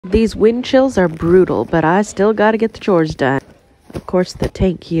These wind chills are brutal, but I still gotta get the chores done. Of course, the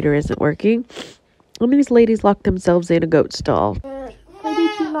tank heater isn't working. And these ladies locked themselves in a goat stall. Why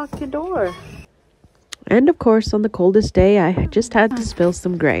did you lock your door? And of course, on the coldest day, I just had to spill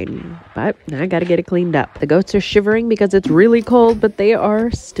some grain. But I gotta get it cleaned up. The goats are shivering because it's really cold, but they are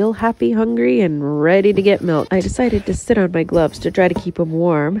still happy, hungry, and ready to get milk. I decided to sit on my gloves to try to keep them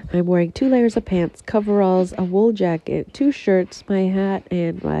warm. I'm wearing 2 layers of pants, coveralls, a wool jacket, 2 shirts, my hat,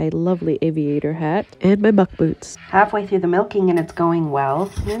 and my lovely aviator hat, and my buck boots. Halfway through the milking and it's going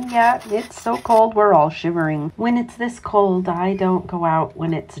well. And yeah, it's so cold, we're all shivering. When it's this cold, I don't go out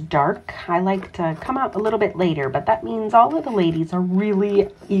when it's dark. I like to come out a little bit later, but that means all of the ladies are really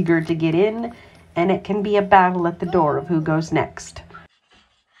eager to get in, and it can be a battle at the door of who goes next.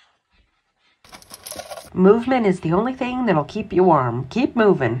 Movement is the only thing that'll keep you warm. Keep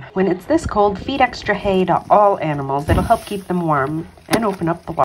moving. When it's this cold, feed extra hay to all animals. It'll help keep them warm and open up the water.